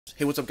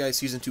Hey, what's up guys?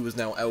 Season 2 is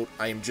now out.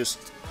 I am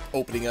just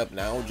opening up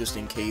now, just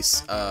in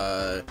case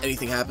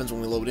anything happens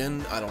when we load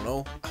in. I don't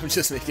know. I'm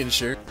just making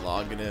sure.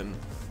 Logging in.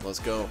 Let's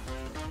go.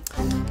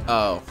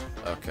 Oh,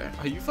 okay.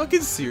 Are you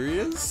fucking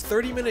serious?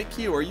 30-minute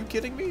queue, are you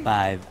kidding me?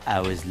 5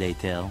 hours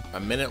later. A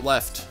minute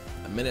left.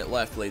 A minute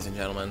left, ladies and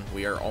gentlemen.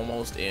 We are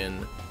almost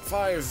in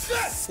 5,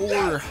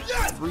 4,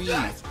 3,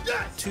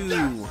 2,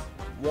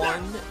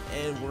 1,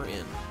 and we're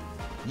in.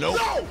 Nope.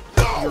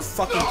 You're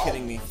fucking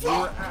kidding me.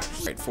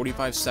 Alright,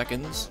 45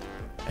 seconds,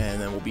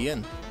 and then we'll be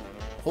in.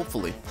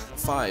 Hopefully.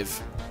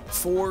 5,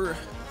 4,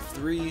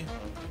 3,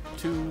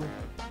 2,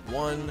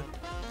 1,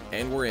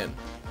 and we're in.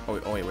 Oh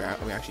wait, are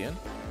we actually in?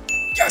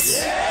 Yes!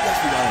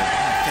 Yes, we got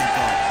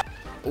in.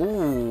 Thank God.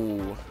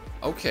 Ooh.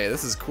 Okay,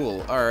 this is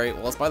cool. Alright,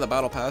 well, let's buy the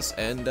battle pass,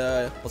 and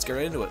let's get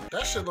right into it.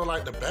 That shit look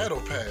like the battle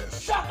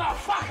pass. Shut the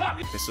fuck up!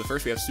 Okay, so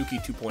first we have Suki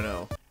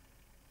 2.0.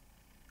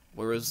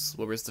 Where was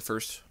the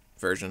first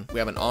version? We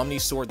have an Omni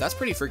sword. That's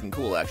pretty freaking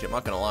cool, actually. I'm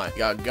not gonna lie. We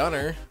got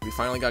Gunner. We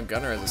finally got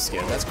Gunner as a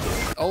skin. That's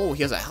cool. Oh,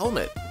 he has a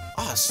helmet.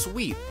 Ah,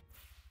 sweet.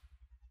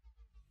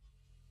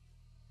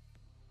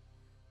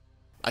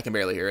 I can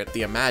barely hear it.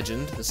 The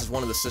Imagined. This is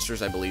one of the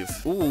sisters, I believe.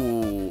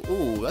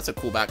 Ooh, that's a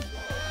cool back.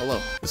 Hello.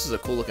 This is a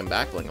cool looking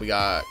back bling. We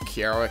got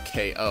Kiara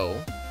KO.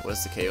 What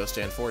does the KO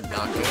stand for?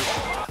 Not good.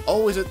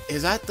 Oh,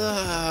 is that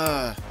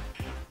the...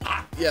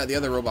 Yeah, the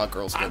other robot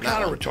girl's skin.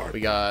 That one.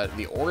 We got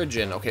the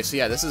Origin. Okay, so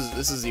yeah, this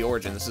is the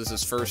Origin. This is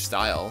his first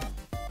style.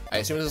 I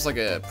assume this is like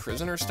a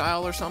prisoner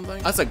style or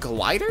something. That's a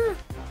glider?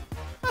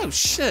 Oh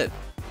shit.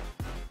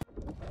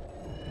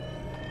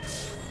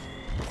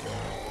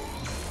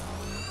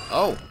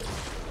 Oh.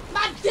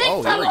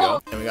 Oh, here we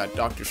go. And we got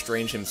Doctor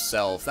Strange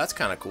himself. That's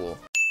kind of cool.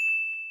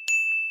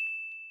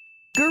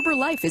 Gerber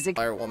life is a...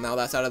 Alright, well now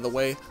that's out of the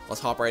way.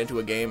 Let's hop right into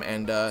a game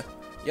and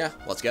yeah,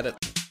 let's get it.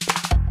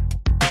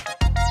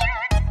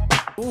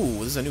 Ooh,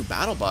 this is a new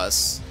battle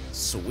bus.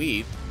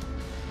 Sweet.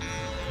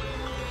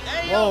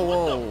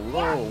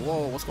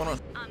 Whoa, what's going on?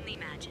 I'm the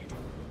Imagined.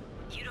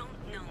 You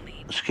don't know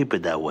me. Let's keep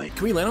it that way.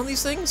 Can we land on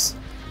these things?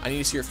 I need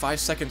to see your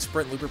 5-second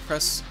sprint looper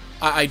press.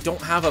 I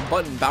don't have a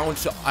button bound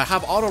to... I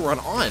have auto run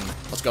on.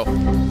 Let's go.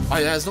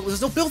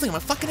 There's no building. I'm a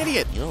fucking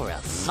idiot. You're a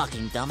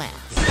fucking dumbass.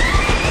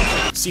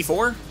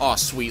 C4? Oh,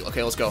 sweet.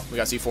 Okay, let's go. We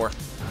got C4.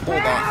 Hold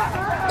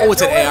on. Oh,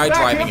 it's an AI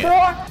driving it.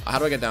 How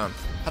do I get down?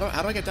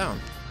 How do I get down?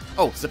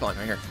 Oh, zipline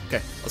right here.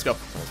 Okay, let's go.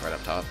 Oh, it's right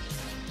up top.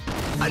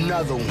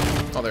 Another one.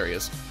 Oh, there he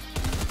is.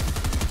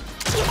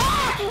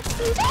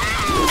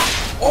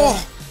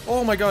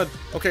 Oh my god.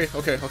 Okay,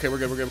 we're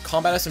good.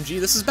 Combat SMG,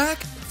 this is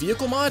back.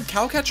 Vehicle mod,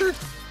 cow catcher.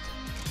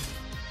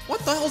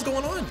 What the hell's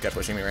going on? Guy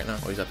pushing me right now.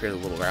 Oh, he's up here, the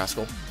little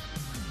rascal.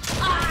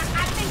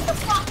 I think the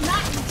fuck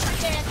not, you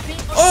trick ass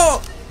people.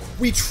 Oh!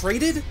 We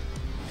traded?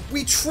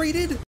 We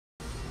traded?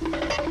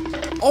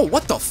 Oh,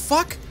 what the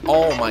fuck?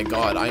 Oh my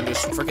god, I'm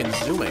just freaking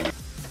zooming.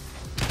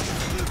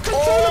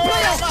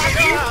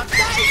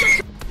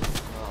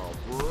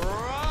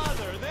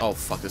 Oh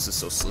fuck, this is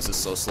so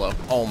slow.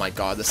 Oh my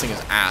god, this thing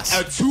is ass.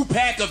 A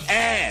 2-pack of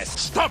ass.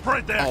 Stop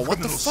right there. Oh, what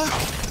the fuck?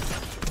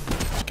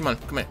 Come on,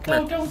 come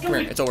here.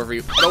 It's over for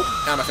you. Nope,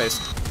 out of my face.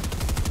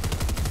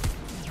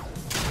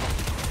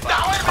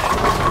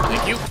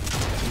 Thank you.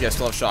 You guys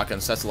still have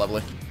shotguns, that's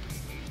lovely.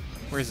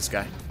 Where is this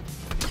guy?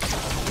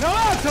 No,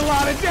 that's a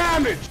lot of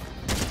damage.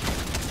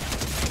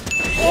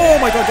 Oh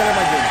my god, get out of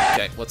my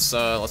game. Okay,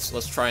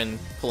 let's try and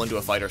pull into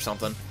a fight or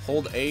something.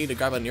 Hold A to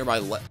grab a nearby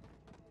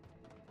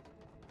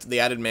They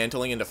added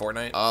mantling into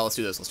Fortnite. Let's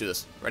do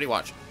this. Ready,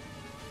 watch.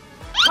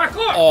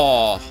 Parkour!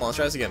 Oh, well, let's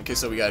try this again. Okay,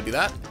 so we gotta do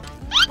that.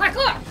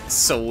 Parkour!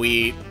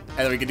 Sweet. And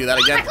then we can do that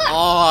again.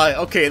 Oh,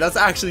 okay, that's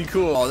actually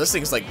cool. Oh, this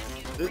thing's like,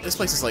 this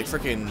place is like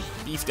freaking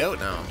beefed out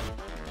now.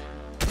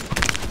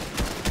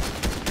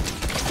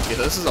 Okay,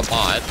 so this is a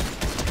bot.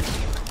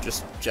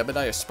 Just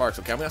Jebediah Sparks.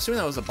 Okay, I'm assuming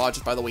that was a bot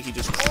just by the way he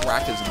just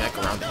cracked his neck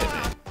around to hit me.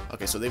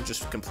 Okay, so they've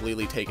just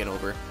completely taken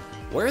over.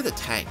 Where are the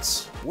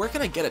tanks? Where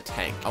can I get a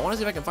tank? I want to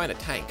see if I can find a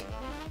tank.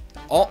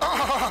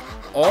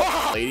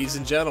 Oh, ladies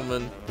and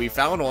gentlemen, we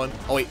found one.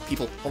 Oh wait,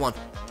 people, hold on.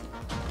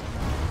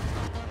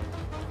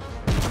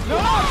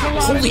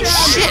 Holy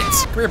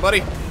shit! Come here,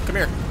 buddy. Come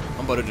here.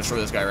 I'm about to destroy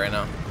this guy right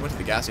now. He went to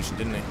the gas station,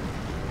 didn't he?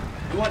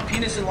 You want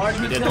penis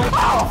enlargement? He did.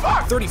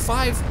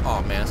 35?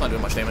 Oh man, it's not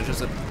doing much damage,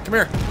 is it? Come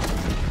here.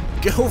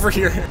 Get over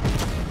here.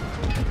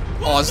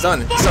 Oh, it's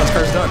done. This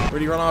car's done. Where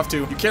do you run off to?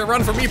 You can't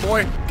run from me,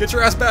 boy. Get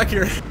your ass back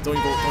here. Don't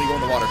you go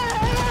in the water.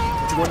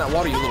 Don't you go in that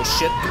water, you little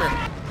shit. Come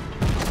here.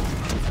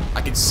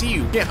 I can see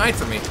you. You can't hide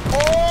from me.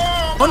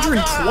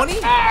 120?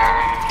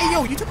 Hey,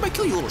 yo, you took my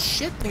kill, you little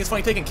shit. Think it's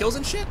funny taking kills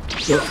and shit?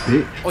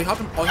 Oh, he hopped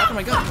in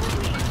my gun.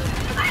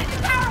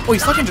 Oh,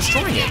 he's fucking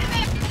destroying it.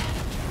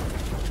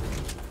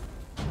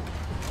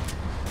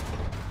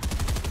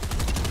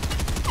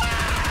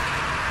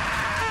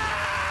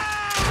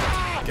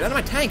 Get out of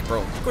my tank,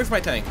 bro. Get away from my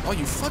tank. Oh,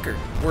 you fucker.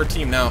 We're a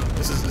team now.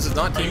 This is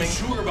not teaming. Are you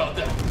sure about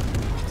that?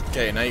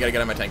 Okay, now you gotta get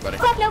out of my tank, buddy.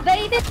 Fuck no,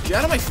 baby. Get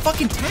out of my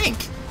fucking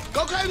tank.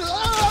 Go crazy!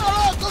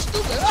 Go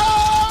stupid!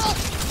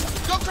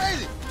 Go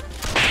crazy!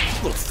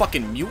 Little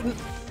fucking mutant.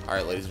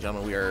 Alright, ladies and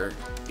gentlemen, we are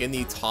in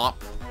the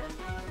top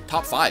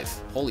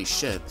 5. Holy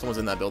shit. Someone's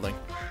in that building.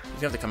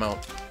 He's gonna have to come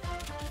out.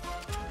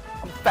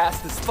 I'm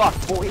fast as fuck,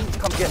 boy.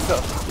 Come get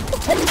some.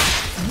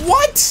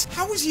 What?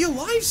 How is he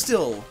alive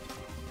still?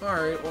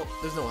 Alright, well,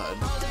 there's no head.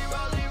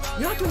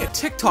 You're not doing a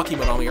TikTok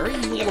emote on me, are you?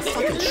 You little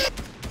fucking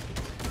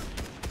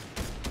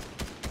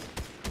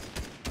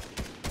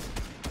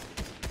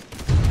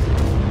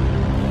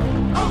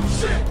Oh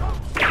shit!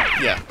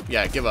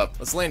 Yeah, give up.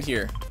 Let's land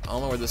here. I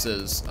don't know where this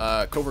is.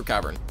 Covert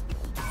Cavern.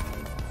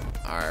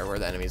 Alright, where are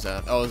the enemies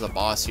at? Oh, there's a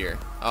boss here.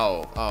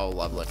 Oh,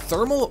 lovely.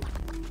 Thermal?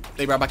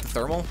 They brought back the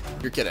thermal?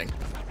 You're kidding.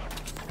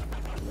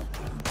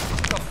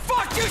 The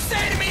fuck you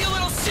say to me, you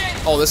little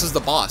shit? Oh, this is the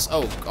boss.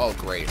 Oh,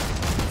 great.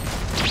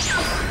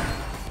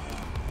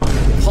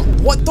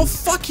 What the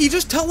fuck? He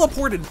just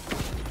teleported.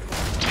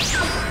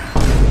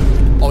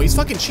 Oh, he's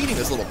fucking cheating,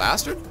 this little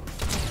bastard.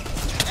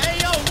 Hey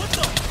yo, what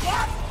the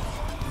fuck?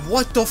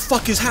 What the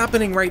fuck is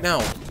happening right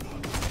now?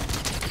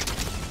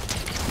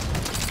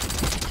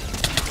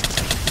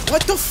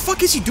 What the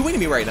fuck is he doing to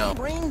me right now?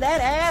 Bring that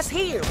ass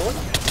here, boy.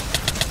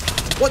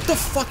 What the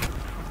fuck?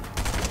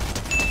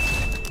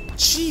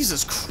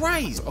 Jesus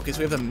Christ! Okay, so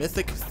we have the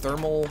mythic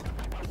thermal.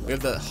 We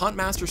have the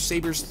Huntmaster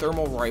Saber's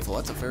thermal rifle.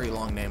 That's a very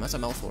long name. That's a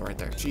mouthful right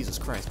there. Jesus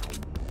Christ.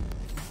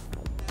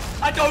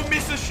 I don't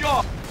miss a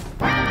shot.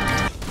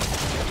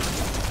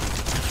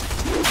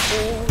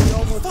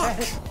 Fuck!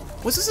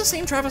 Was this the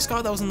same Travis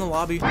Scott that was in the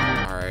lobby?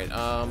 Alright,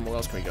 where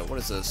else can we go? What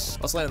is this?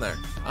 Let's land there.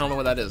 I don't know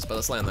what that is, but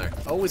let's land there.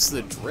 Oh, it's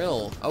the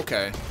drill.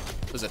 Okay.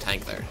 There's a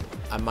tank there.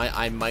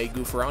 I might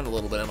goof around a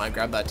little bit. I might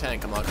grab that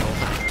tank. I'm not gonna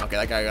lie. Okay,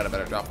 that guy got a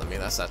better drop than me.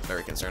 That's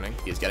very concerning.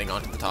 He's getting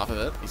onto the top of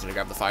it. He's gonna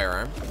grab the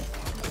firearm.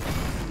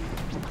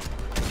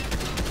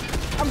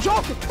 I'm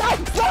joking.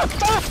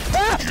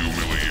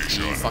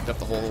 Humiliation. He fucked up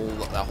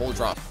that whole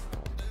drop.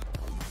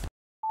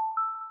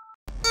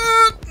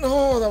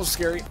 Oh, that was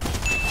scary.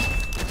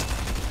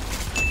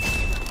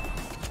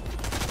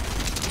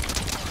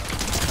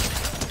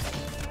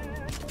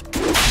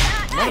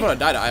 I'm not about to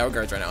die to IO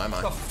guards right now, am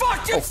I? Oh,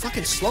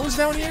 fucking Sloan's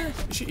down here?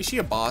 Is she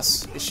a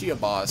boss? Is she a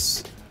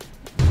boss?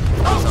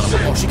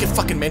 Oh, she can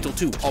fucking mantle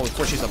too. Oh, of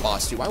course she's a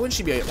boss too. Why wouldn't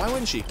she be? Why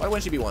wouldn't she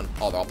be one?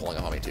 Oh, they're all pulling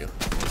up on me too.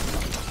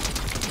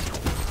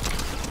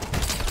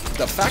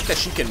 The fact that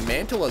she can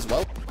mantle as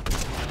well.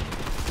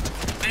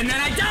 And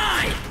then I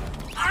die!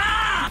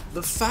 Ah!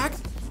 The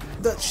fact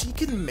that she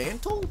can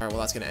mantle? Alright, well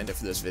that's gonna end it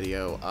for this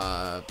video.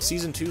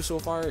 Season 2 so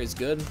far is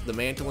good. The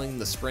mantling,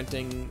 the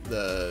sprinting,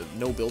 the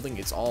no building,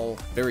 it's all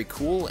very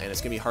cool, and it's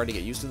gonna be hard to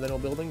get used to the no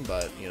building,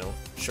 but, you know,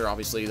 sure,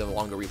 obviously, the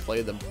longer we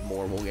play, the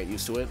more we'll get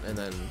used to it, and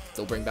then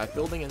they'll bring back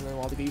building, and then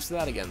we'll have to get used to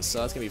that again, so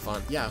that's gonna be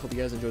fun. Yeah, I hope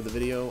you guys enjoyed the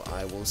video.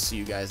 I will see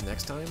you guys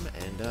next time,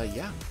 and,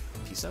 yeah,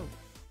 peace out.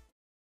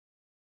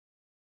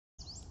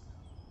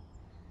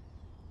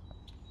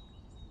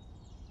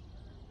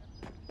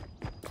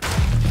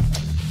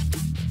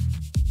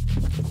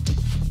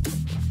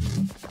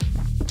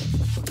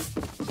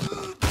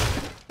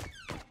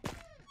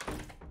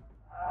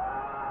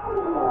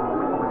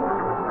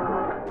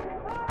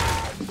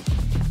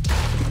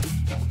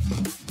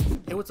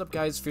 Hey, what's up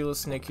guys,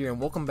 Fearlesssnake here, and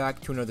welcome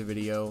back to another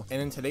video.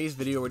 And in today's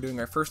video, we're doing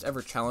our first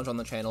ever challenge on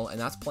the channel, and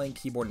that's playing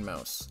keyboard and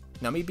mouse.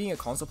 Now, me being a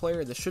console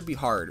player, this should be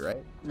hard,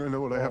 right? I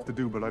know what I have to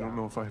do, but I don't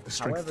know if I have the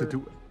strength to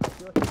do it.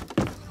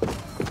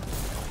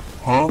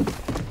 Huh?